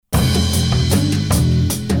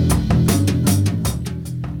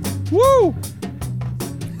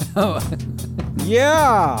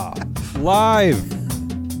Yeah, live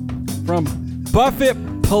from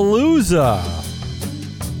Buffettpalooza.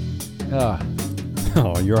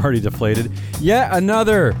 Oh, you're already deflated. Yet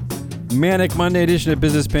another Manic Monday edition of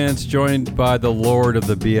Business Pants, joined by the Lord of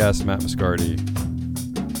the BS, Matt Moscardi.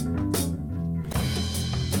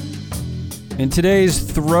 In today's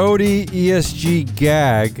throaty ESG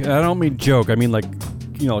gag, I don't mean joke, I mean like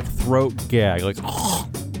throat gag, like,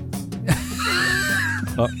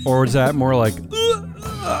 or is that more like,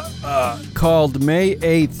 called May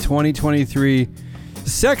 8th, 2023,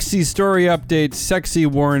 Sexy Story Update, Sexy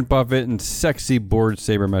Warren Buffett, and Sexy Board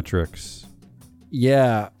Sabermetrics.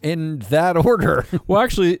 Yeah, in that order. Well,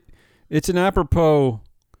 actually, it's an apropos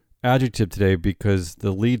adjective today because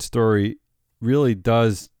the lead story really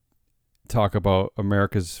does talk about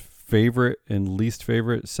America's favorite and least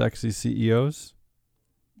favorite sexy CEOs.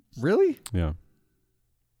 Really? Yeah.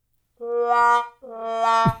 Want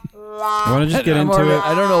to just get into it?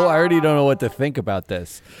 I don't know. I already don't know what to think about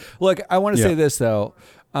this. Look, I want to say this, though.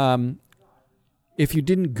 If you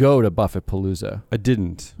didn't go to Buffettpalooza. I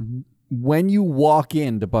didn't. When you walk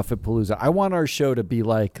into Buffettpalooza, I want our show to be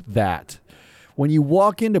like that. When you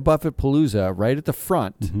walk into Buffettpalooza, right at the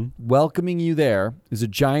front, welcoming you there is a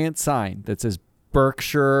giant sign that says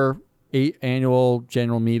Berkshire 8th Annual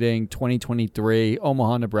General Meeting 2023,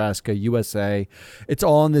 Omaha, Nebraska, USA. It's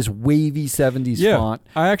all in this wavy 70s font.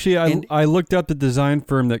 I looked up the design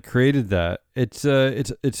firm that created that. It's a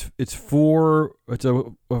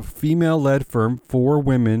female-led firm for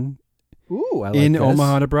women. Ooh, I like in this.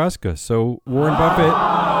 Omaha, Nebraska. So Warren Buffett,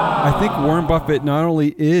 I think Warren Buffett not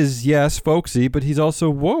only is, yes, folksy, but he's also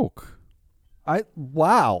woke. I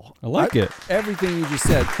like it. Everything you just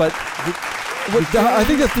said. But I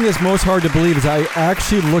think the thing that's most hard to believe is I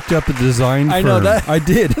actually looked up the design firm. I know that. I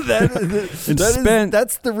did.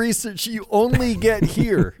 That's the research you only get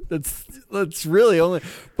here. That's really only.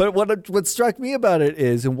 But what struck me about it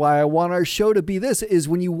is, and why I want our show to be this, is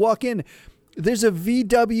when you walk in, there's a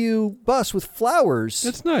VW bus with flowers.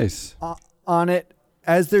 That's nice. On it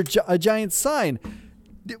as a giant sign.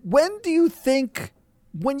 When you think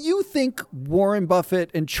Warren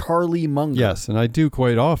Buffett and Charlie Munger? Yes, and I do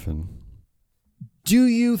quite often. Do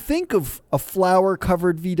you think of a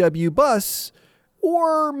flower-covered VW bus,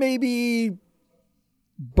 or maybe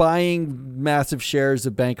buying massive shares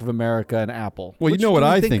of Bank of America and Apple? Well, you know what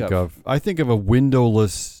I think of? I think of a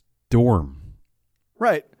windowless dorm.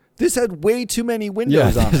 Right. This had way too many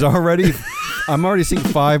windows on it. I'm already seeing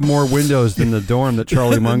 5 more windows than the dorm that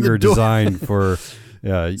Charlie Munger designed for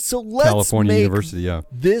California University. Yeah.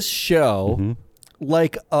 This show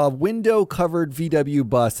like a window-covered VW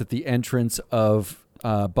bus at the entrance of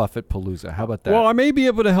Buffettpalooza. How about that? Well, I may be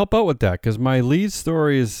able to help out with that because my lead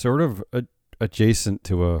story is sort of adjacent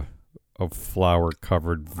to a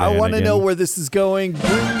flower-covered van. I want to know where this is going.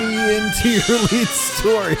 Bring me into your lead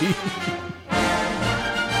story.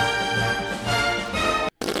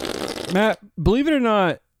 Matt, believe it or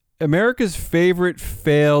not, America's favorite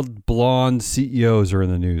failed blonde CEOs are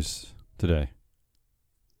in the news today.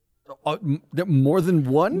 More than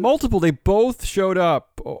one? Multiple. They both showed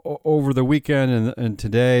up over the weekend and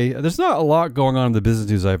today. There's not a lot going on in the business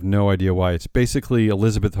news. I have no idea why. It's basically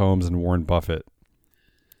eLIZabeth Holmes and Warren Buffett.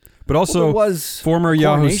 But also former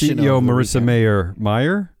Yahoo CEO Marissa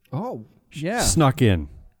Mayer. Oh, yeah. Snuck in.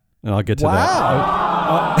 And I'll get to that.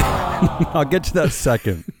 I'll get to that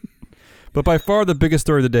second. But by far the biggest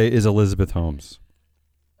story of the day is eLIZabeth Holmes.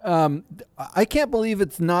 I can't believe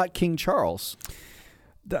it's not King Charles.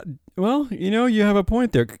 Well, you have a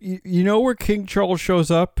point there. You know where King Charles shows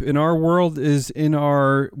up in our world is in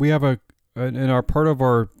our part of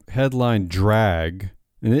our headline drag,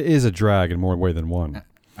 and it is a drag in more way than one.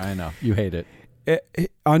 I know you hate it.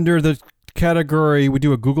 Under the category, we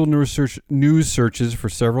do a Google news searches for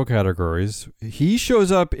several categories. He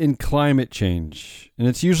shows up in climate change, and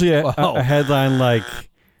it's usually a headline like,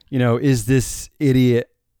 is this idiot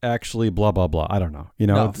actually blah blah blah? I don't know.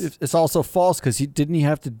 No, it's also false because didn't he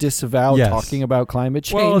have to disavow talking about climate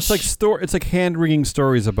change? Well, it's like hand-wringing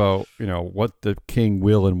stories about what the king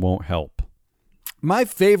will and won't help. My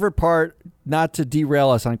favorite part, not to derail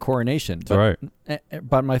us on coronation,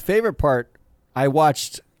 but my favorite part, I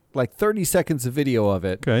watched like 30 seconds of video of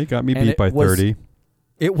it. Okay, got me beat by 30.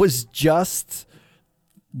 It was just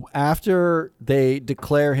after they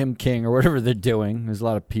declare him king or whatever they're doing. There's a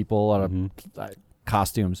lot of people, a lot of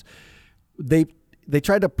costumes. They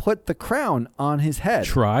tried to put the crown on his head.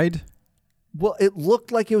 Tried? Well, it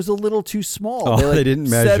looked like it was a little too small. Oh, they didn't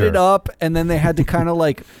measure. Set it up, and then they had to kind of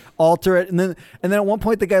like alter it, and then at one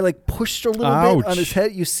point the guy like pushed a little bit on his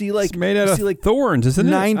head. You see like it's made out of thorns, isn't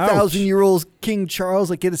it? 9,000-year-old King Charles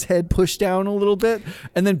like get his head pushed down a little bit,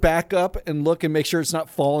 and then back up and look and make sure it's not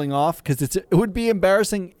falling off, because it would be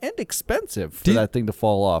embarrassing and expensive for that thing to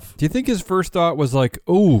fall off. Do you think his first thought was like,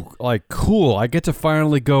 "Oh, like cool, I get to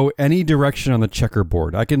finally go any direction on the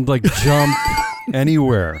checkerboard. I can like jump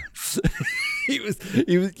anywhere." He was,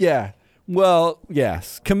 yeah. Well,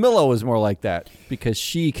 yes. Camilla was more like that because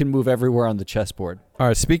she can move everywhere on the chessboard. All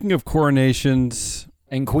right. Speaking of coronations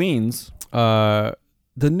and queens, the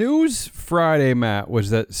news Friday, Matt,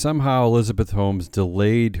 was that somehow eLIZabeth Holmes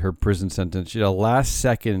delayed her prison sentence. She had a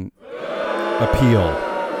last-second appeal.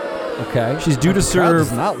 Okay. She's due to serve.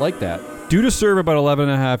 Does not like that. Due to serve about 11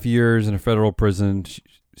 and a half years in a federal prison.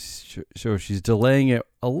 So she's delaying it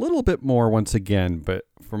a little bit more once again, but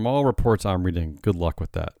from all reports I'm reading, good luck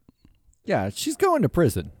with that. Yeah, she's going to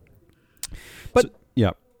prison. But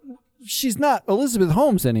yeah, she's not eLIZabeth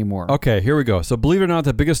Holmes anymore. Okay, here we go. So believe it or not,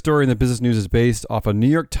 the biggest story in the business news is based off a New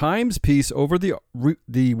York Times piece over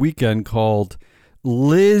the weekend called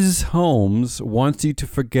 "Liz Holmes Wants You to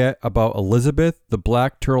Forget About eLIZabeth. The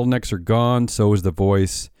black turtlenecks are gone, so is the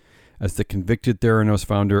voice. As the convicted Theranos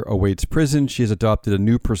founder awaits prison, she has adopted a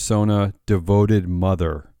new persona, devoted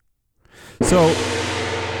mother." So,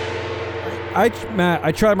 Matt,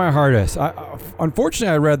 I tried my hardest.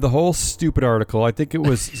 Unfortunately, I read the whole stupid article. I think it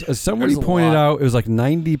was, as somebody pointed out, it was like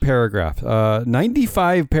 90 paragraphs,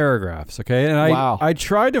 95 paragraphs. Okay, and I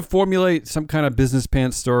tried to formulate some kind of business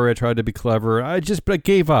pants story. I tried to be clever. But I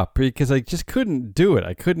gave up because I just couldn't do it.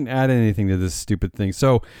 I couldn't add anything to this stupid thing.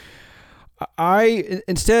 So.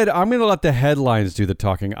 Instead, I'm going to let the headlines do the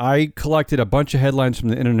talking. I collected a bunch of headlines from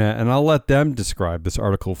the internet, and I'll let them describe this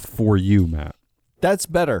article for you, Matt. That's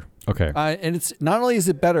better. Okay. And it's not only is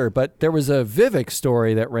it better, but there was a Vivek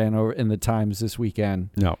story that ran over in the Times this weekend.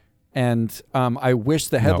 No. And I wish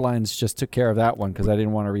the headlines just took care of that one because I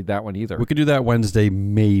didn't want to read that one either. We could do that Wednesday,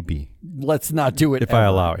 maybe. Let's not do it if I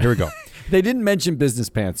allow it. Here we go. They didn't mention business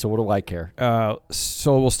pants, so what do I care?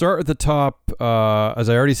 So we'll start at the top. As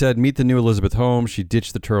I already said, meet the new eLIZabeth Holmes. She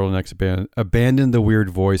ditched the turtlenecks, abandoned the weird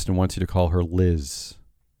voice, and wants you to call her Liz.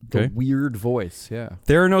 Okay. The weird voice, yeah.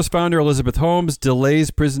 Theranos founder eLIZabeth Holmes delays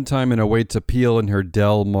prison time and awaits appeal in her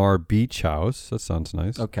Del Mar beach house. That sounds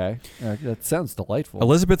nice. Okay. That sounds delightful.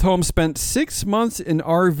 eLIZabeth Holmes spent 6 months in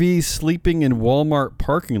RV sleeping in Walmart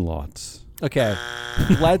parking lots. Okay,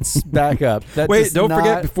 let's back up. Wait, don't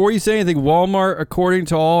forget, before you say anything, Walmart, according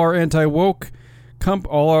to all our anti-woke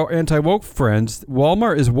friends,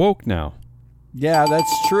 Walmart is woke now. Yeah,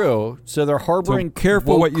 that's true. So they're harboring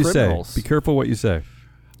careful woke what you criminals. say. Be careful what you say.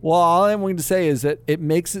 Well, all I'm going to say is that it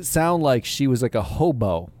makes it sound like she was like a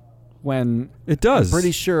hobo when it does. I'm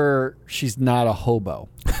pretty sure she's not a hobo.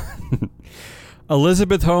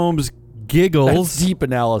 eLIZabeth Holmes giggles. That's deep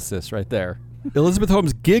analysis right there. eLIZabeth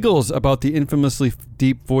Holmes giggles about the infamously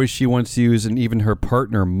deep voice she once used, and even her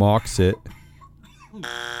partner mocks it.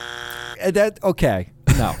 Okay.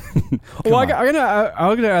 No. Well,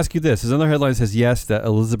 I'm gonna ask you this. Another headline says yes, that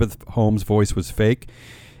eLIZabeth Holmes' voice was fake.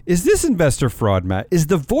 Is this investor fraud, Matt? Is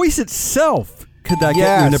the voice itself? Could that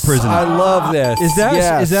get you into prison? I love this. Is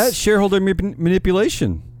that shareholder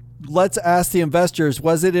manipulation? Let's ask the investors.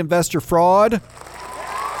 Was it investor fraud?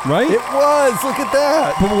 Right? It was. Look at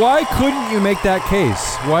that. But why couldn't you make that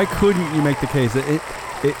case? Why couldn't you make the case that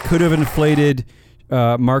it could have inflated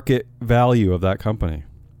market value of that company?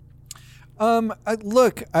 I'm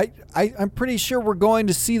pretty sure we're going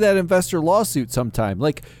to see that investor lawsuit sometime.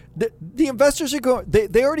 Like the investors are going.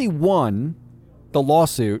 They already won the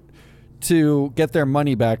lawsuit to get their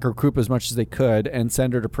money back or recoup as much as they could and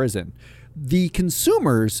send her to prison. The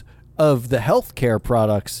consumers of the healthcare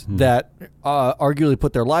products that arguably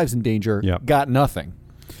put their lives in danger got nothing.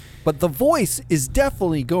 But the voice is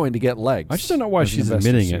definitely going to get legs. I just don't know why she's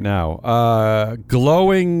admitting it now.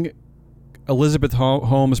 Glowing eLIZabeth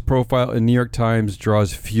Holmes profile in New York Times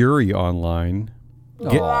draws fury online. Do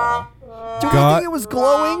you think it was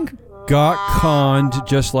glowing? Got conned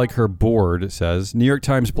just like her board, it says. New York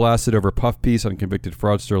Times blasted over puff piece on convicted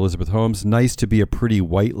fraudster eLIZabeth Holmes. Nice to be a pretty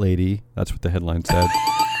white lady. That's what the headline said.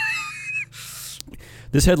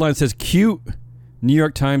 This headline says, cute. New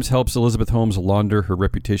York Times helps eLIZabeth Holmes launder her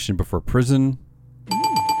reputation before prison.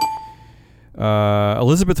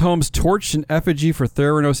 eLIZabeth Holmes torched an effigy for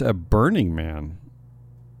Theranos at Burning Man.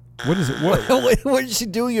 What is it? What is she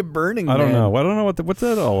doing at Burning Man? I don't know. I don't know what's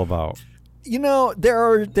that all about. You know,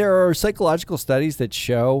 there are psychological studies that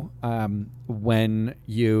show when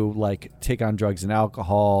you like take on drugs and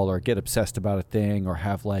alcohol or get obsessed about a thing or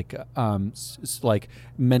have like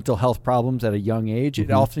mental health problems at a young age, it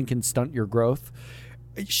often can stunt your growth.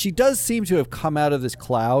 She does seem to have come out of this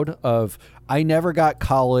cloud of, I never got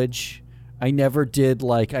college. I never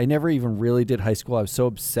even really did high school. I was so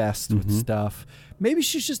obsessed with stuff. Maybe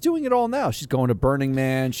she's just doing it all now. She's going to Burning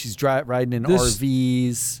Man. She's riding in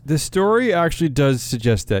RVs. The story actually does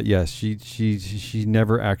suggest that, yes, she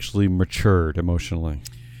never actually matured emotionally.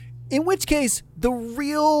 In which case, the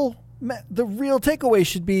real takeaway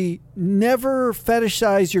should be never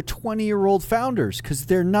fetishize your 20-year-old founders because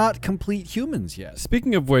they're not complete humans yet.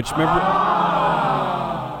 Speaking of which, remember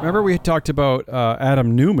we had talked about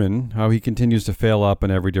Adam Newman, how he continues to fail up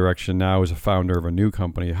in every direction now as a founder of a new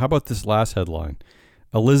company. How about this last headline?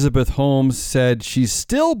 eLIZabeth Holmes said she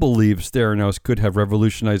still believes Theranos could have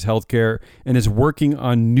revolutionized healthcare and is working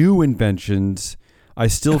on new inventions. I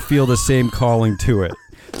still feel the same calling to it.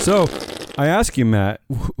 So I ask you, Matt,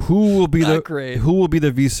 who will be the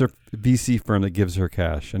VC firm that gives her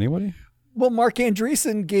cash? Anybody? Well, Mark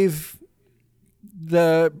Andreessen gave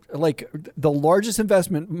the largest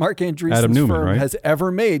investment Mark Andreessen's firm has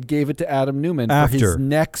ever made, gave it to Adam Newman for his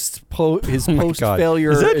next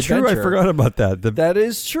post-failure adventure. Is that true? I forgot about that. That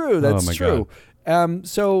is true. That's true.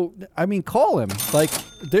 So, I mean, call him. Like,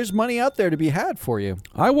 there's money out there to be had for you.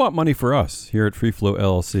 I want money for us here at Free Flow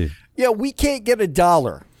LLC. Yeah, we can't get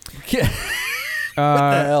 $1. What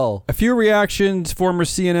the hell? A few reactions. Former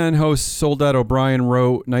CNN host Soledad O'Brien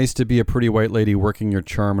wrote, "Nice to be a pretty white lady working your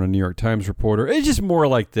charm on a New York Times reporter." It's just more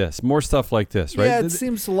like this. More stuff like this, right? Yeah, it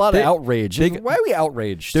seems a lot of outrage. Why are we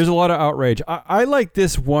outraged? There's a lot of outrage. I like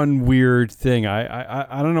this one weird thing.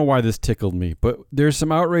 I don't know why this tickled me, but there's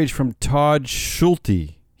some outrage from Todd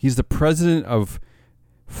Schulte. He's the president of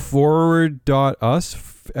Forward.us,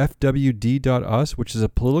 FWD.us, which is a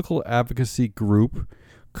political advocacy group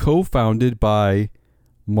co-founded by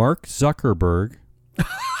Mark Zuckerberg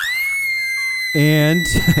and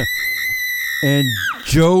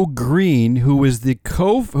Joe Green, who was the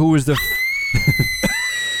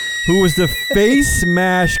Face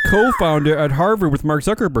Mash co-founder at Harvard with Mark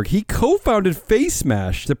Zuckerberg. He co-founded Face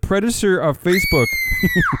Mash, the predecessor of Facebook.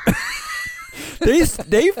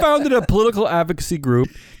 They founded a political advocacy group.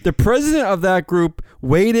 The president of that group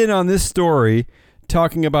weighed in on this story,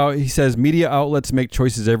 talking about, he says, media outlets make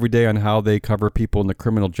choices every day on how they cover people in the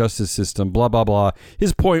criminal justice system, blah, blah, blah.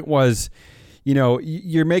 His point was,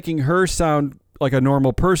 you're making her sound like a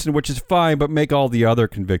normal person, which is fine, but make all the other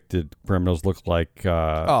convicted criminals look like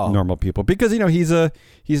normal people. Because, he's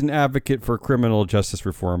an advocate for criminal justice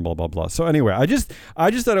reform, blah, blah, blah. So anyway, I just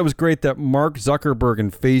thought it was great that Mark Zuckerberg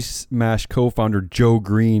and Face Mash co-founder Joe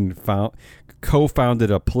Green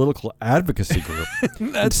co-founded a political advocacy group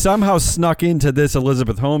and somehow snuck into this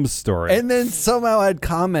eLIZabeth Holmes story. And then somehow had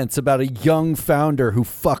comments about a young founder who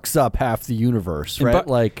fucks up half the universe,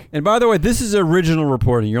 right? And by the way, this is original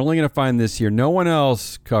reporting. You're only going to find this here. No one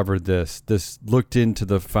else covered this. This looked into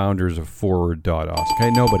the founders of Forward.us.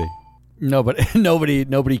 Okay, nobody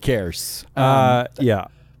cares. Yeah.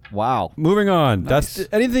 Wow. Moving on. Nice. That's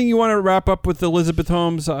anything you want to wrap up with eLIZabeth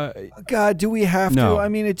Holmes? God, do we have to? I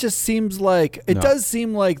mean, it just seems like does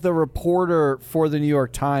seem like the reporter for the New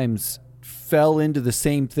York Times fell into the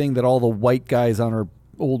same thing that all the old white guys on her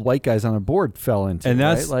board fell into. And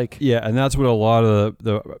that's right? and that's what a lot of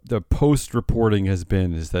the post reporting has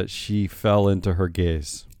been, is that she fell into her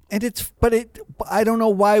gaze. And I don't know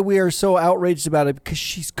why we are so outraged about it, because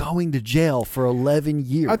she's going to jail for 11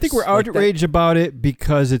 years. I think we're outraged about it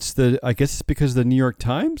because it's because the New York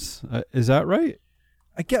Times. Is that right?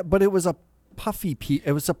 I get, but it was a puffy piece.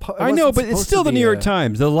 I know, but it's still the New York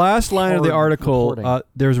Times. The last line of the article,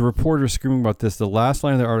 there's a reporter screaming about this. The last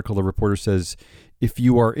line of the article, the reporter says, "If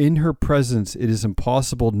you are in her presence, it is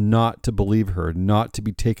impossible not to believe her, not to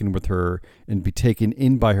be taken with her, and be taken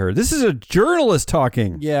in by her." This is a journalist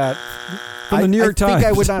talking. Yeah. From the New York Times. I think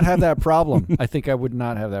I would not have that problem.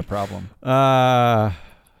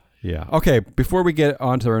 Yeah. Okay, before we get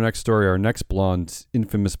on to our next story, our next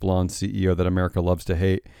infamous blonde CEO that America loves to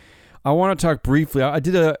hate, I want to talk briefly. I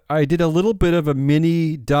did a little bit of a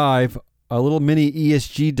mini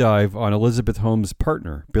ESG dive on eLIZabeth Holmes'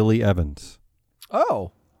 partner, Billy Evans.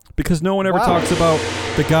 Oh. Because no one ever talks about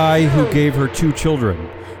the guy who gave her 2 children,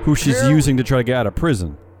 who she's using to try to get out of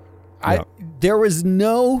prison. There was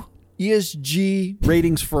no ESG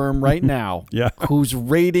ratings firm right now who's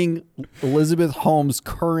rating eLIZabeth Holmes'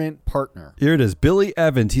 current partner. Here it is. Billy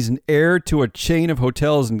Evans. He's an heir to a chain of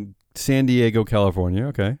hotels in San Diego, California.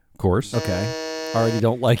 Okay, of course. Okay. already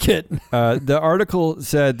don't like it.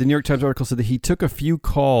 The New York Times article said that he took a few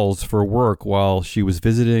calls for work while she was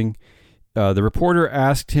visiting. The reporter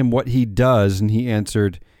asked him what he does, and he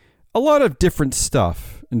answered, "A lot of different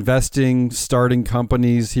stuff. Investing, starting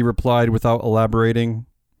companies," he replied without elaborating.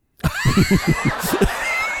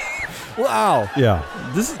 Wow. Yeah.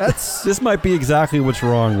 This might be exactly what's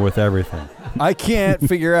wrong with everything. I can't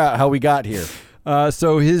figure out how we got here.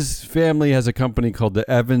 So his family has a company called the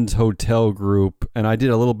Evans Hotel Group, and I did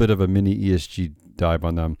a little bit of a mini ESG dive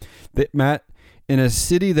on them. Matt, in a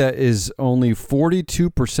city that is only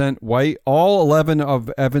 42% white, all 11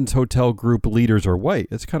 of Evans Hotel Group leaders are white.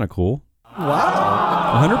 That's kind of cool.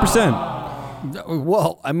 Wow. 100%.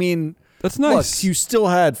 Well, I mean... That's nice. Look, you still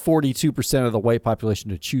had 42% of the white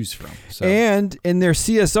population to choose from. So. And in their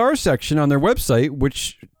CSR section on their website,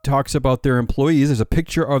 which talks about their employees, there's a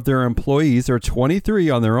picture of their employees. There are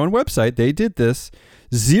 23 on their own website. They did this.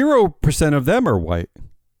 0% of them are white.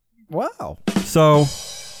 Wow. So,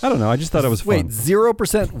 I don't know. I just thought it was fun. Wait,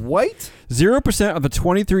 0% white? 0% of the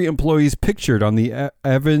 23 employees pictured on the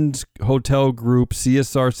Evans Hotel Group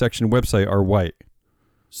CSR section website are white.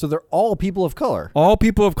 So they're all people of color. All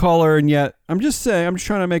people of color, and yet I'm just saying. I'm just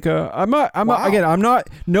trying to make a. I'm not.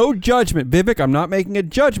 No judgment, Vivek. I'm not making a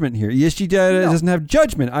judgment here. ESG data doesn't have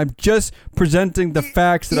judgment. I'm just presenting the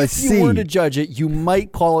facts that I see. If you were to judge it, you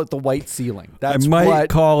might call it the white ceiling. I might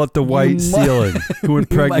call it the white ceiling. Who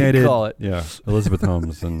impregnated? Call it. Yeah, Elizabeth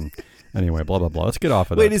Holmes. And anyway, blah blah blah. Let's get off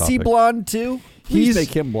of that. Wait, is he blonde too? Please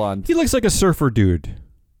make him blonde. He looks like a surfer dude.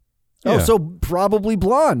 Oh, so probably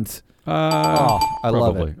blonde. I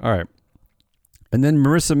love it. All right. And then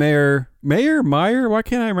Marissa Meyer? Why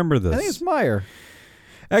can't I remember this? I think it's Meyer.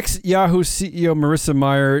 Ex-Yahoo CEO Marissa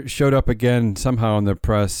Meyer showed up again somehow in the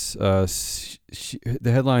press. The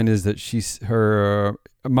headline is that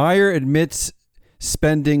Meyer admits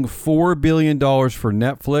spending $4 billion for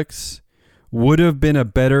Netflix would have been a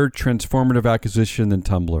better transformative acquisition than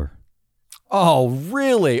Tumblr. Oh,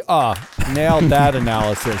 really? Nailed that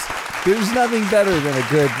analysis. There's nothing better than a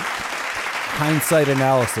good hindsight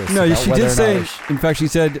analysis. No, she did say, in fact, she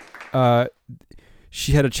said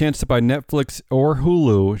she had a chance to buy Netflix or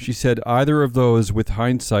Hulu. She said either of those, with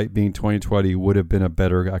hindsight being 2020, would have been a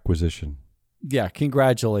better acquisition. Yeah,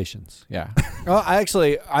 congratulations. Yeah.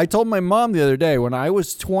 I told my mom the other day when I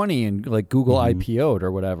was 20 and like Google IPO'd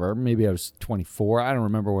or whatever, maybe I was 24. I don't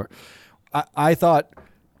remember where. I thought,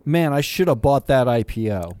 man, I should have bought that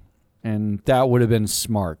IPO, and that would have been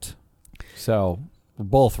smart. So we're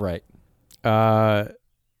both right. I'm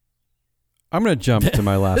going to jump to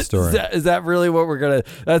my last story. Is that really what we're going to...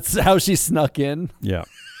 That's how she snuck in? Yeah.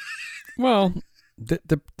 Well,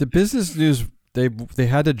 the business news, they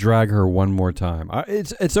had to drag her one more time.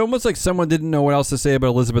 It's almost like someone didn't know what else to say about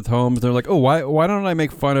Elizabeth Holmes. They're like, oh, why don't I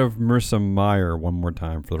make fun of Marissa Meyer one more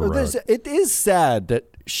time for the road? It is sad that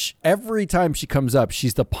every time she comes up,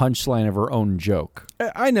 she's the punchline of her own joke.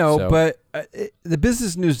 I know, but the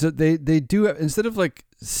business news, they do, instead of like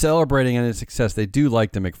celebrating any success, they do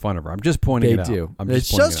like to make fun of her. I'm just pointing it out. They do. It's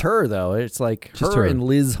just her, though. It's like her and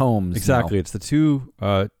Liz Holmes. Exactly. Now. It's the two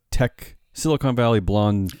tech Silicon Valley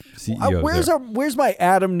blonde CEOs. Where's my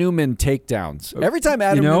Adam Newman takedowns? Every time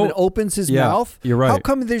Adam Newman opens his mouth, you're right. How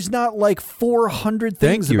come there's not like 400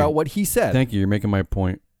 things about what he said? Thank you. You're making my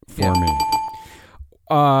point for me.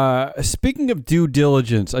 Speaking of due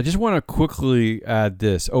diligence, I just want to quickly add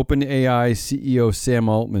this. OpenAI CEO Sam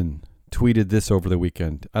Altman tweeted this over the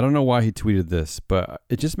weekend. I don't know why he tweeted this, but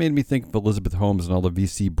it just made me think of Elizabeth Holmes and all the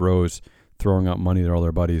VC bros throwing out money to all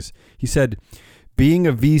their buddies. He said, being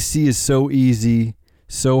a VC is so easy,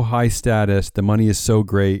 so high status, the money is so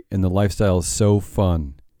great, and the lifestyle is so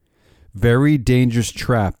fun. Very dangerous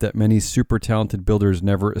trap that many super talented builders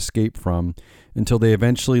never escape from until they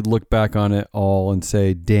eventually look back on it all and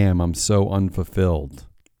say, damn, I'm so unfulfilled.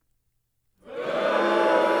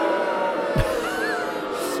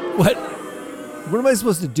 What am I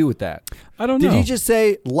supposed to do with that? I don't know. Did he just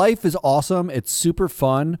say, life is awesome, it's super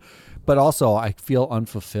fun, but also I feel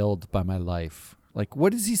unfulfilled by my life? Like,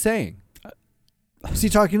 what is he saying? Is he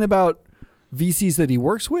talking about VCs that he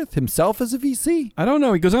works with, himself as a VC? I don't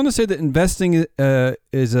know. He goes on to say that investing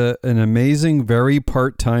is an amazing, very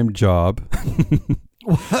part-time job.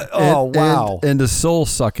 Wow. And a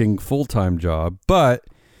soul-sucking full-time job. But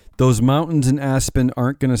those mountains in Aspen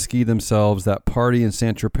aren't going to ski themselves. That party in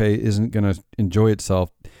Saint-Tropez isn't going to enjoy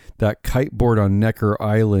itself. That kiteboard on Necker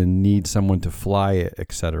Island needs someone to fly it,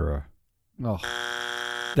 etc. Oh,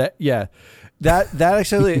 That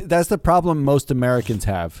actually, that's the problem most Americans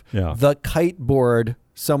have. Yeah. The kiteboard,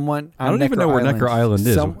 someone on I don't Necker even know where Island, Necker Island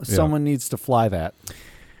is. Someone needs to fly that.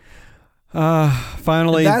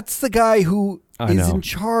 Finally. That's the guy who is in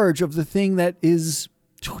charge of the thing that is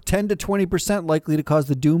 10 to 20% likely to cause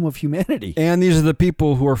the doom of humanity. And these are the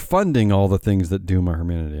people who are funding all the things that doom our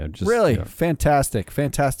humanity. Really? Yeah.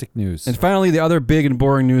 Fantastic news. And finally, the other big and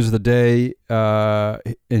boring news of the day,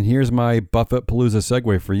 and here's my Buffettpalooza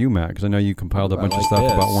segue for you, Matt, because I know you compiled a bunch of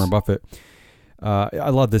stuff about Warren Buffett.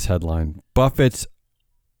 I love this headline. Buffett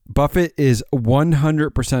is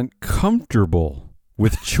 100% comfortable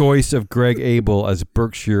with choice of Greg Abel as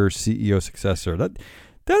Berkshire CEO successor.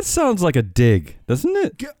 That sounds like a dig, doesn't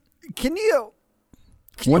it? Can you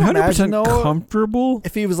 100% comfortable?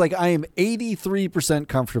 If he was like, I am 83%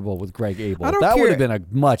 comfortable with Greg Abel, that would have been a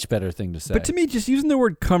much better thing to say. But to me, just using the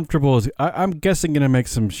word comfortable is, I'm guessing, going to make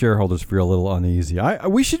some shareholders feel a little uneasy.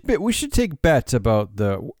 We should take bets about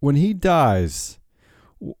when he dies.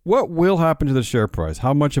 What will happen to the share price?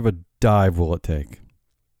 How much of a dive will it take?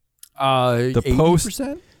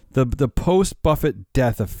 80%? The post Buffett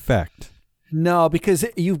death effect. No, because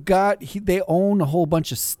they own a whole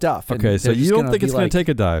bunch of stuff. Okay, so you don't think it's going to take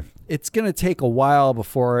a dive? It's going to take a while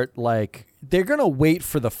before it, they're going to wait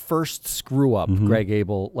for the first screw up, Greg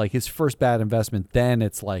Abel, his first bad investment. Then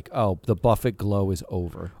it's like, oh, the Buffett glow is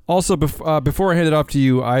over. Also, before I hand it off to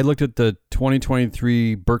you, I looked at the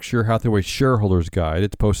 2023 Berkshire Hathaway Shareholders Guide.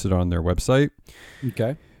 It's posted on their website.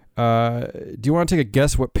 Okay. Do you want to take a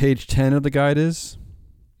guess what page 10 of the guide is?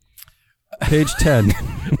 Page 10.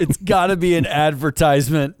 It's got to be an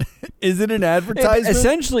advertisement. Is it an advertisement?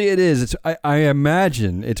 Essentially, it is. I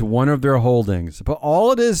imagine it's one of their holdings. But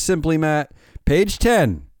all it is simply, Matt, page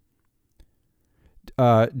 10,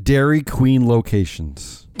 Dairy Queen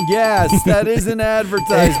locations. Yes, that is an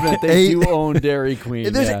advertisement. They do own Dairy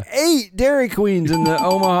Queen. There's 8 Dairy Queens in the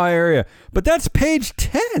Omaha area. But that's page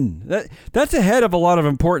 10. That's ahead of a lot of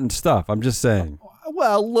important stuff. I'm just saying.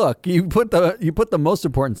 Well, look, you put the most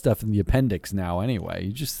important stuff in the appendix now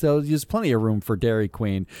anyway. There's plenty of room for Dairy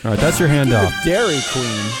Queen. All right, that's your handout. Dairy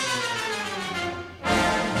Queen.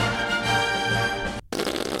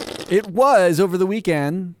 It was, over the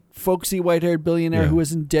weekend, folksy white-haired billionaire who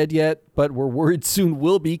isn't dead yet, but we're worried soon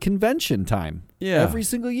will be convention time. Yeah. Every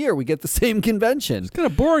single year we get the same convention. It's kind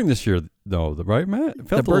of boring this year, though, right, Matt? It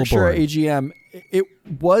felt the Berkshire AGM, it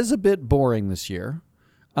was a bit boring this year.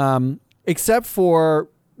 Except for,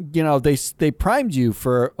 they primed you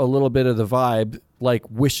for a little bit of the vibe, like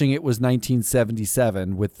wishing it was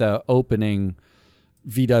 1977 with the opening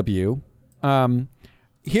VW.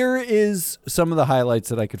 Here is some of the highlights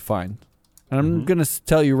that I could find. And I'm going to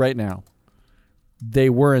tell you right now,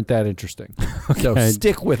 they weren't that interesting. Okay. So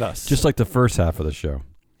stick with us. Just like the first half of the show.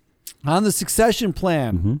 On the succession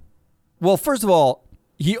plan. Well, first of all,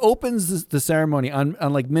 he opens the ceremony on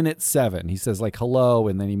minute 7. He says hello,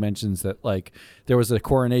 and then he mentions that there was a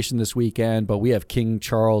coronation this weekend, but we have King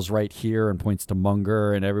Charles right here, and points to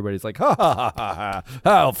Munger, and everybody's like, ha ha ha ha ha,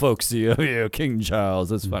 how folksy, oh yeah, King Charles,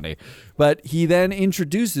 that's funny. But he then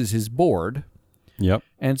introduces his board. Yep.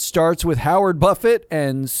 And starts with Howard Buffett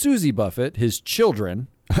and Susie Buffett, his children.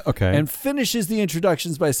 Okay. And finishes the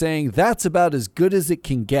introductions by saying that's about as good as it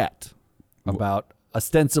can get about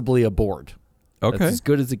ostensibly a board. Okay. That's as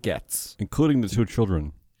good as it gets. Including the 2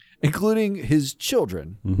 children. Including his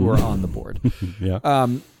children who are on the board. Yeah.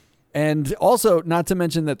 And also, not to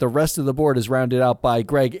mention that the rest of the board is rounded out by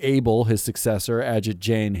Greg Abel, his successor, Ajit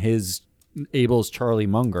Jain, Abel's Charlie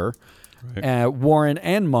Munger. Right. Warren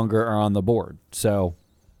and Munger are on the board. So,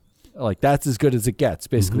 that's as good as it gets.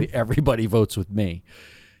 Basically, everybody votes with me.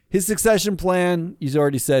 His succession plan, he's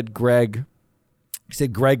already said Greg. He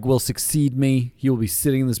said Greg will succeed me. He will be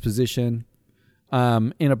sitting in this position.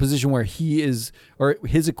 In a position where he is, or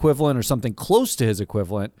his equivalent, or something close to his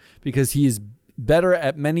equivalent, because he is better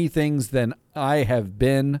at many things than I have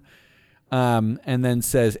been. And then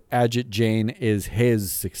says Ajit Jain is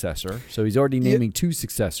his successor. So he's already naming 2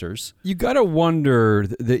 successors. You got to wonder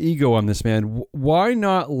the ego on this man. Why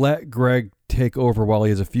not let Greg take over while he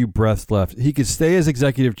has a few breaths left? He could stay as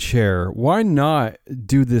executive chair. Why not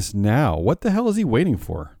do this now? What the hell is he waiting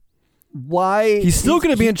for? Why? He's still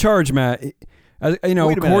going to be in charge, Matt.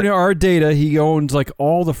 According to our data, he owns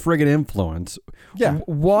all the friggin' influence. Yeah.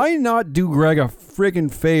 Why not do Greg a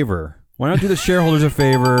friggin' favor? Why not do the shareholders a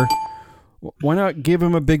favor? Why not give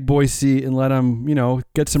him a big boy seat and let him,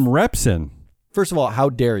 get some reps in? First of all, how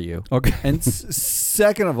dare you? Okay. And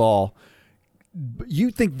second of all, you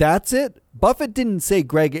think that's it? Buffett didn't say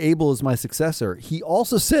Greg Abel is my successor. He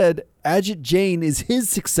also said Ajit Jain is his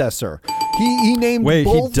successor. He named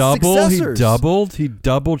both successors. He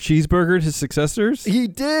double cheeseburgered his successors? He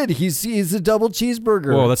did. He's a double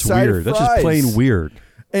cheeseburger. Whoa, that's weird. That's just plain weird.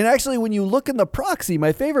 And actually, when you look in the proxy,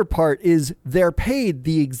 my favorite part is they're paid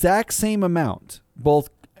the exact same amount. Both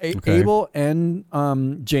Abel and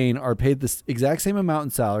Jane are paid the exact same amount in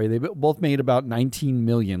salary. They both made about $19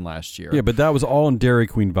 million last year. Yeah, but that was all in Dairy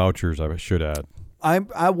Queen vouchers, I should add.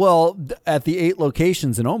 Well, at the 8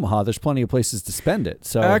 locations in Omaha, there's plenty of places to spend it.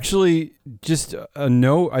 So actually, just a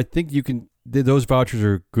note, I think those vouchers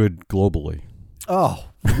are good globally. Oh,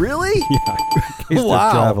 really? Yeah, in case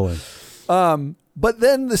they're traveling. But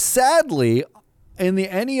then sadly, in the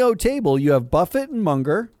NEO table, you have Buffett and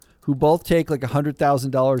Munger, who both take like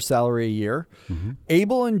 $100,000 salary a year. Mm-hmm.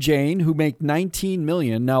 Abel and Jane, who make $19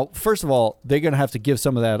 million. Now, first of all, they're going to have to give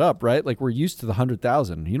some of that up, right? Like we're used to the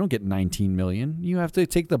 $100,000. You don't get $19 million. You have to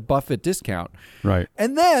take the Buffett discount. Right.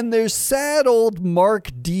 And then there's sad old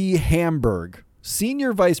Mark D. Hamburg,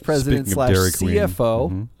 senior vice president /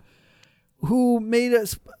 CFO, mm-hmm. who made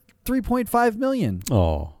us $3.5 million.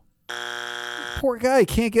 Oh. Poor guy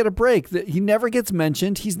can't get a break. He never gets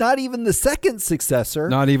mentioned. He's not even the second successor.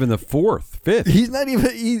 Not even the fourth, fifth. He's not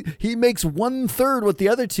even. He makes 1/3 with the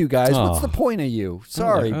other two guys. Oh. What's the point of you?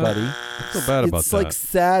 Sorry, buddy. I feel bad about that. It's like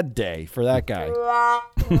sad day for that guy.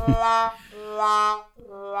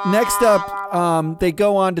 Next up, they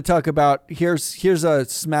go on to talk about here's a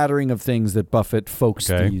smattering of things that Buffett folksed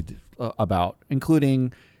about,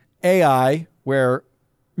 including AI, where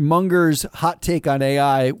Munger's hot take on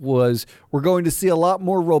AI was we're going to see a lot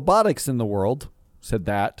more robotics in the world, said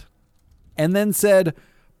that, and then said,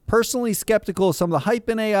 personally skeptical of some of the hype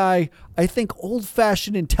in AI, I think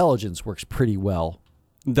old-fashioned intelligence works pretty well.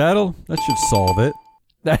 That should solve it.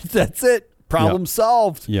 That's it. Problem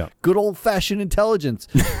solved. Yeah. Good old-fashioned intelligence.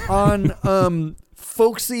 On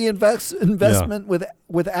folksy investment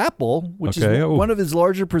with Apple, which is one of his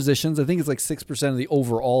larger positions. I think it's like 6% of the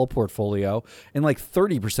overall portfolio and like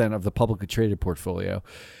 30% of the publicly traded portfolio.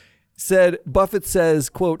 Buffett says,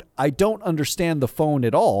 quote, I don't understand the phone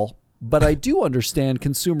at all, but I do understand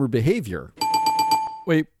consumer behavior.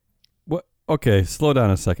 Wait, what? Okay, slow down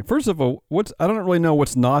a second. First of all, I don't really know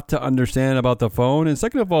what's not to understand about the phone. And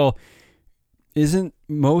second of all, isn't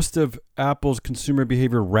most of Apple's consumer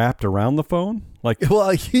behavior wrapped around the phone? Like, well,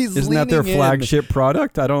 isn't that their flagship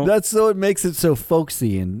product? That's so it makes it so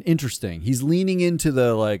folksy and interesting. He's leaning into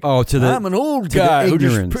the I'm an old guy who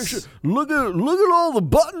just look at all the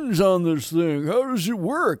buttons on this thing. How does it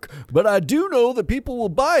work? But I do know that people will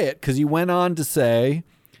buy it, because he went on to say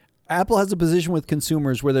Apple has a position with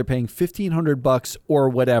consumers where they're paying $1,500 or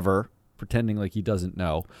whatever, pretending like he doesn't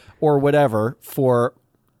know, or whatever for.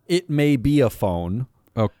 It may be a phone.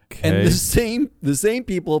 Okay. And the same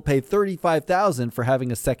people pay $35,000 for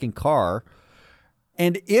having a second car.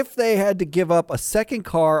 And if they had to give up a second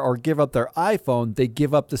car or give up their iPhone, they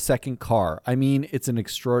give up the second car. I mean, it's an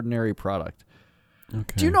extraordinary product.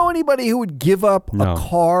 Okay. Do you know anybody who would give up a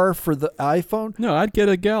car for the iPhone? No, I'd get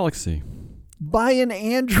a Galaxy. Buy an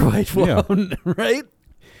Android phone, right?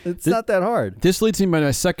 It's not that hard. This leads me to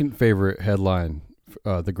my second favorite headline,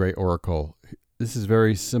 The Great Oracle. This is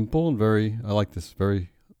very simple and I like this, very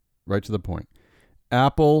right to the point.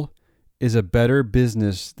 Apple is a better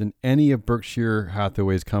business than any of Berkshire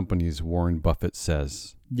Hathaway's companies, Warren Buffett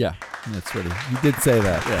says. Yeah, that's what he did say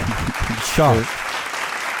that. Yeah. I'm shocked.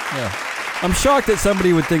 I'm shocked that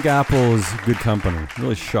somebody would think Apple is a good company. I'm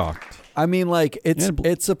really shocked. I mean, like,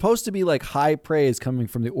 it's supposed to be like high praise coming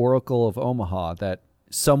from the Oracle of Omaha that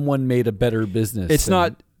someone made a better business. It's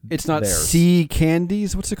not Sea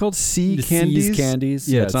Candies. What's it called? Sea Candies? Seas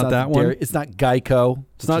Candies. Yeah, it's not that one. It's not Geico.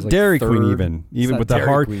 It's not Dairy Queen even with the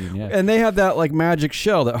hard. And they have that like magic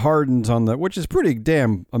shell that hardens on which is pretty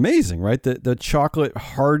damn amazing, right? The chocolate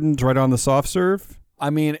hardens right on the soft serve. I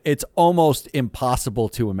mean, it's almost impossible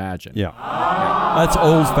to imagine. Yeah. That's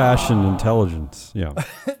old-fashioned intelligence. Yeah.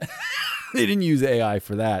 They didn't use AI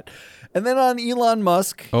for that. And then on Elon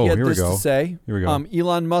Musk, he had this to say. Here we go.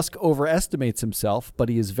 Elon Musk overestimates himself, but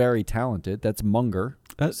he is very talented. That's Munger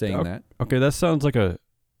saying that. Okay, that sounds like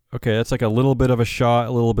that's like a little bit of a shot,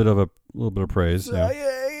 a little bit of praise.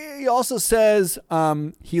 Yeah. He also says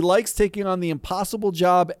he likes taking on the impossible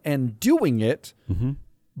job and doing it,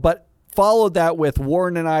 but followed that with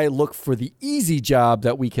Warren and I look for the easy job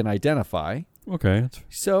that we can identify. Okay.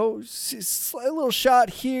 So a little shot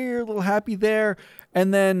here, a little happy there.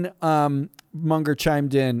 And then Munger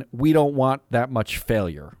chimed in, we don't want that much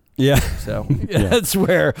failure. Yeah. So that's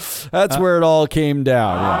where it all came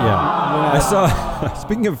down. Yeah. I saw,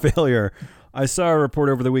 speaking of failure, I saw a report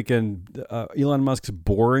over the weekend. Elon Musk's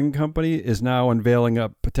Boring Company is now unveiling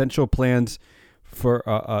potential plans for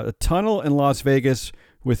a tunnel in Las Vegas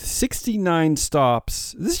with 69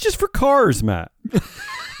 stops. This is just for cars, Matt.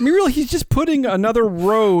 I mean, really, he's just putting another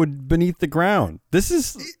road beneath the ground. This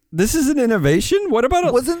is an innovation? What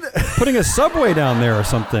about putting a subway down there or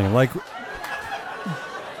something? Like,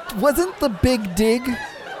 Wasn't the Big Dig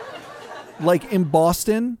like in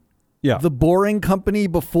Boston? Yeah. The Boring Company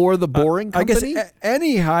before the Boring Company? I guess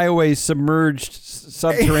any highway submerged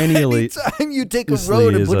subterraneously. Anytime you take a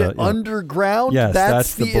road and put it underground,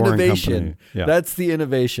 that's the innovation. Yeah. That's the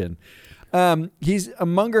innovation.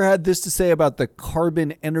 Munger had this to say about the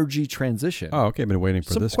carbon energy transition. Oh, okay. I've been waiting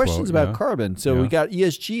for this Some questions quote, about carbon. So we got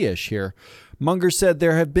ESG-ish here. Munger said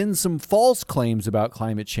there have been some false claims about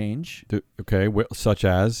climate change. Okay, such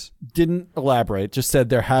as? Didn't elaborate. Just said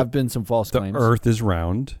there have been some false claims. The Earth is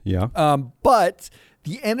round. Yeah. But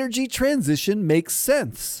the energy transition makes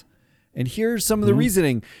sense. And here's some of the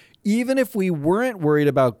reasoning. Even if we weren't worried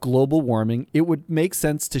about global warming, it would make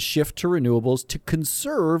sense to shift to renewables to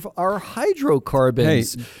conserve our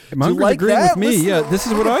hydrocarbons. Hey, Munger's agreeing with me. Yeah, this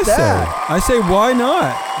is what I say. I say, why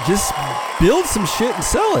not? Just build some shit and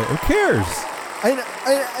sell it. Who cares? And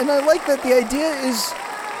I like that the idea is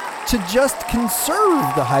to just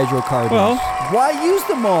conserve the hydrocarbons. Well, why use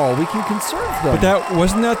them all? We can conserve them. But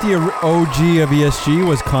wasn't that the OG of ESG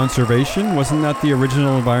was conservation? Wasn't that the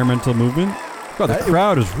original environmental movement? God, the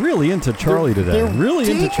crowd is really into Charlie today. They're really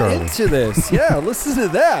into Charlie. Into this. Yeah, listen to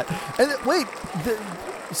that. And wait,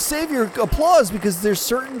 save your applause because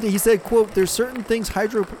he said, quote, there's certain things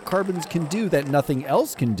hydrocarbons can do that nothing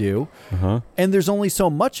else can do. And there's only so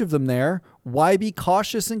much of them there. Why be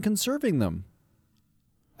cautious in conserving them?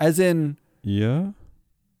 As in,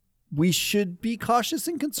 we should be cautious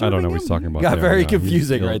in conserving them. I don't know what he's talking about. Got very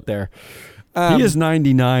confusing right there. He is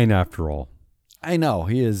 99 after all. I know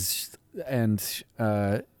he is. And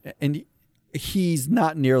he's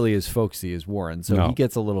not nearly as folksy as Warren, so he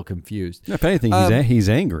gets a little confused. If anything, he's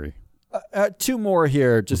angry. Two more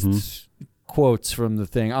here, just quotes from the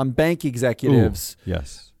thing. On bank executives. Ooh,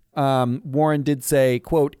 yes. Warren did say,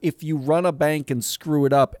 quote, if you run a bank and screw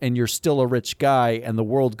it up and you're still a rich guy and the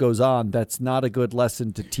world goes on, that's not a good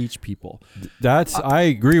lesson to teach people. I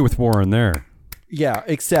agree with Warren there. Yeah,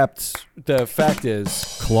 except the fact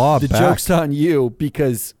is, joke's on you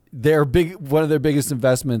because one of their biggest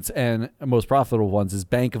investments and most profitable ones is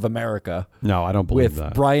Bank of America. No, I don't believe that.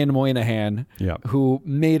 With Brian Moynihan, who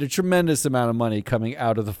made a tremendous amount of money coming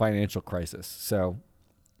out of the financial crisis. So,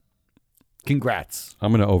 congrats.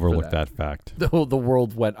 I'm going to overlook that fact. The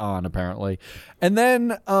world went on, apparently. And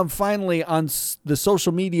then, finally, on the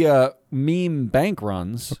social media meme bank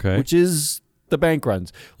runs, which is the bank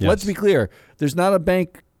runs. Yes. Let's be clear. There's not a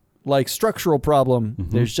bank structural problem.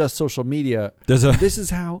 There's just social media. There's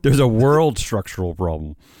a world structural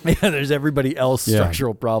problem. Yeah, there's everybody else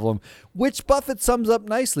structural problem, which Buffett sums up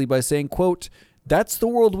nicely by saying, quote, that's the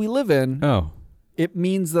world we live in. Oh. It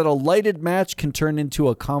means that a lighted match can turn into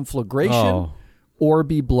a conflagration or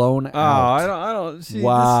be blown out. I don't see.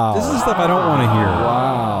 Wow. This is stuff I don't want to hear.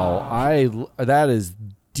 Wow. That is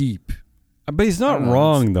deep. But he's not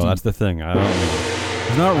wrong, though. Deep. That's the thing.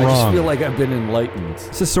 He's not wrong. I just feel like I've been enlightened.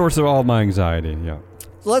 It's the source of all my anxiety,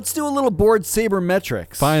 Let's do a little Board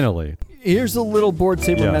Sabermetrics. Finally. Here's a little Board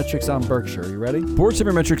Sabermetrics on Berkshire. You ready? Board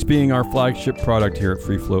Sabermetrics being our flagship product here at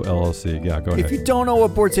Free Flow LLC. Yeah, go ahead. If you don't know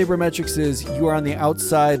what Board Sabermetrics is, you are on the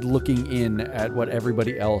outside looking in at what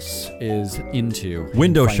everybody else is into.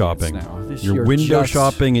 Window shopping. You're window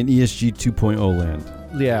shopping in ESG 2.0 land.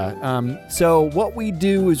 Yeah. So what we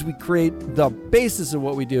do is we create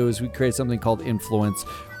something called influence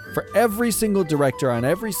for every single director on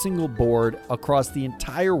every single board across the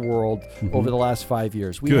entire world over the last 5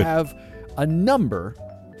 years. We have a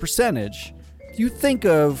percentage. You think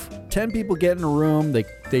of 10 people get in a room, they're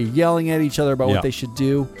yelling at each other about what they should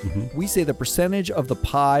do. We say the percentage of the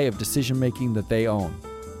pie of decision making that they own.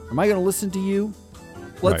 Am I going to listen to you?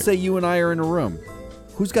 Let's say you and I are in a room.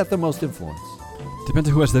 Who's got the most influence? Depends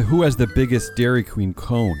on who has the biggest Dairy Queen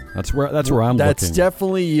cone. That's where I'm looking. That's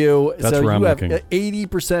definitely you. That's so where I'm you have looking.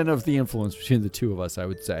 80% of the influence between the two of us, I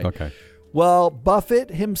would say. Okay. Well,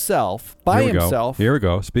 Buffett himself, Here we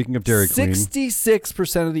go. Speaking of Dairy Queen.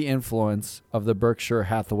 66% of the influence of the Berkshire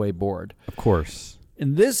Hathaway board. Of course.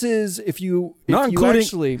 And this is not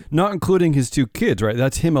including his two kids, right?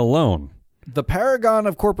 That's him alone. The paragon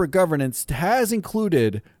of corporate governance has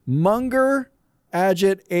included Munger,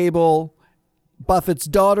 Ajit, Abel, Buffett's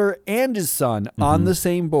daughter, and his son on the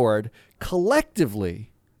same board.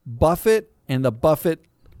 Collectively, Buffett and the Buffett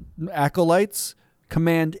acolytes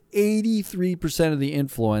command 83% of the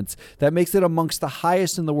influence. That makes it amongst the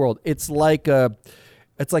highest in the world. It's like an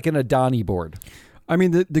Adani board. I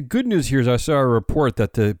mean, the good news here is I saw a report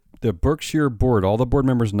that the Berkshire board, all the board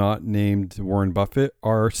members not named Warren Buffett,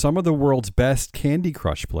 are some of the world's best Candy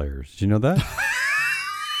Crush players. Do you know that?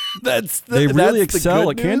 They really excel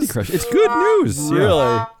at Candy Crush. It's good news.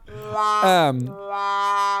 Really?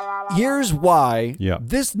 Here's why. Yeah.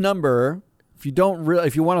 This number, if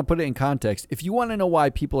you want to put it in context, if you want to know why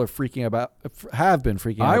people are have been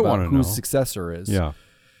freaking out about whose successor is. Yeah.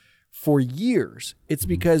 For years, it's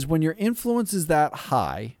because when your influence is that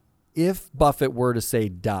high, if Buffett were to say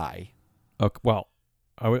die. Okay, well,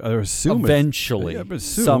 I would assume eventually,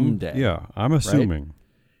 someday. Yeah, I'm assuming. Right?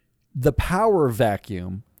 The power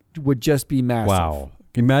vacuum would just be massive. Wow.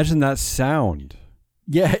 Imagine that sound.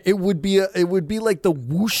 Yeah, it would be like the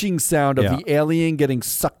whooshing sound of the alien getting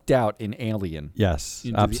sucked out in Alien. Yes,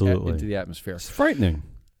 absolutely. Into the atmosphere. It's frightening.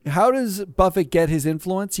 How does Buffett get his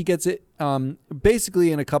influence? He gets it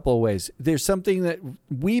basically in a couple of ways. There's something that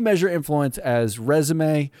we measure influence as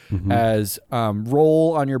resume, as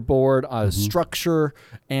role on your board, structure,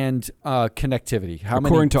 and connectivity.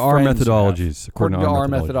 According to our methodologies. According to our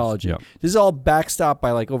methodology. Yep. This is all backstopped by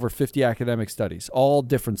like over 50 academic studies, all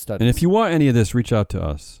different studies. And if you want any of this, reach out to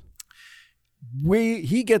us.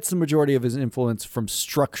 He gets the majority of his influence from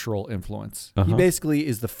structural influence. He basically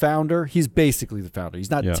is the founder. He's basically the founder.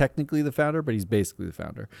 He's not technically the founder, but he's basically the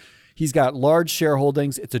founder. He's got large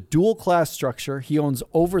shareholdings. It's a dual class structure. He owns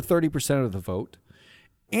over 30% of the vote.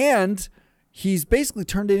 And he's basically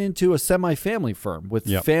turned it into a semi-family firm with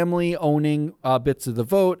family owning bits of the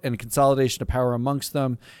vote and consolidation of power amongst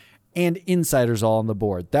them and insiders all on the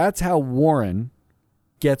board. That's how Warren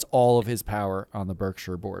gets all of his power on the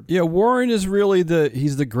Berkshire board. Yeah, Warren is really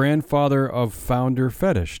he's the grandfather of founder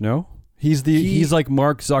fetish, no? He's like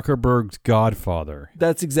Mark Zuckerberg's godfather.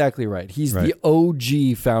 That's exactly right. He's the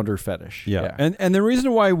OG founder fetish. Yeah. And the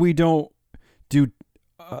reason why we don't do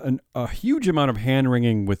a huge amount of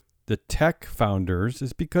hand-wringing with the tech founders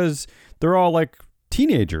is because they're all like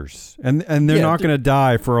teenagers and they're not going to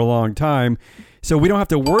die for a long time. So we don't have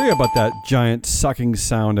to worry about that giant sucking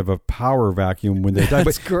sound of a power vacuum when they die.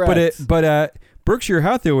 That's correct. But at Berkshire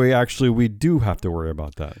Hathaway, actually, we do have to worry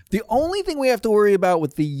about that. The only thing we have to worry about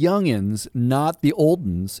with the youngins, not the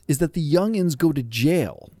oldins, is that the youngins go to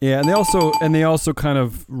jail. Yeah, and they also kind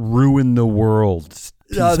of ruin the world.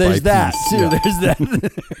 There's that too. Yeah.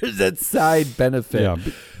 There's that side benefit. Yeah.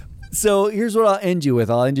 So here's what I'll end you with.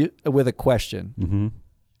 I'll end you with a question. Mm-hmm.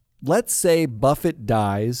 Let's say Buffett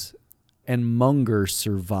dies and Munger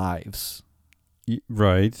survives.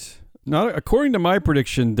 Right. Not according to my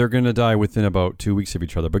prediction, they're going to die within about 2 weeks of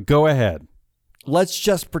each other. But go ahead. Let's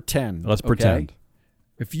just pretend. Let's pretend.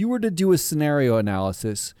 If you were to do a scenario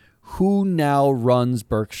analysis, who now runs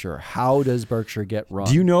Berkshire? How does Berkshire get run?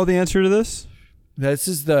 Do you know the answer to this? This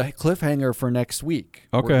is the cliffhanger for next week.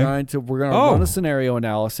 Okay. We're going to run a scenario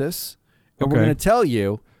analysis, and we're going to tell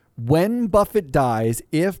you when Buffett dies,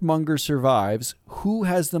 if Munger survives, who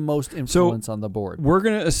has the most influence on the board? We're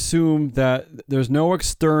going to assume that there's no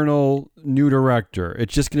external new director.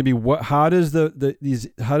 It's just going to be how does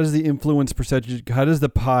the influence percentage, how does the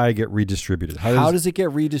pie get redistributed? How does it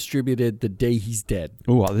get redistributed the day he's dead?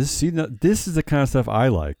 Oh, wow, this is the kind of stuff I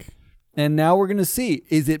like. And now we're going to see,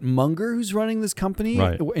 is it Munger who's running this company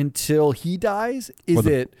until he dies? Is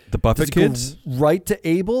it the Buffett kids? Right to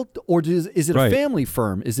Abel? Or is it a family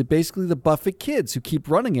firm? Is it basically the Buffett kids who keep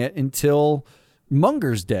running it until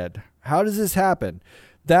Munger's dead? How does this happen?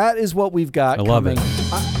 That is what we've got coming. I love it.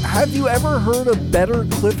 Have you ever heard a better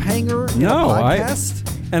cliffhanger in a podcast?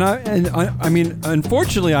 I mean,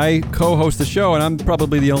 unfortunately, I co-host the show, and I'm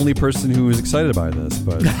probably the only person who is excited by this,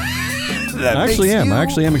 but... I actually am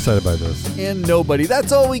excited by this. And nobody.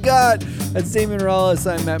 That's all we got. That's Damon Morales.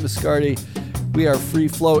 I'm Matt Muscardi. We are free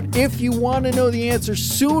float. If you want to know the answer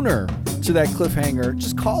sooner to that cliffhanger,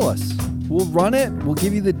 just call us. We'll run it. We'll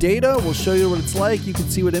give you the data. We'll show you what it's like. You can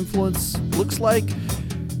see what influence looks like.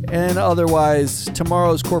 And otherwise,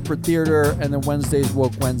 tomorrow's Corporate Theater, and then Wednesday's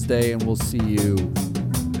Woke Wednesday, and we'll see you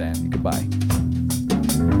then. Goodbye.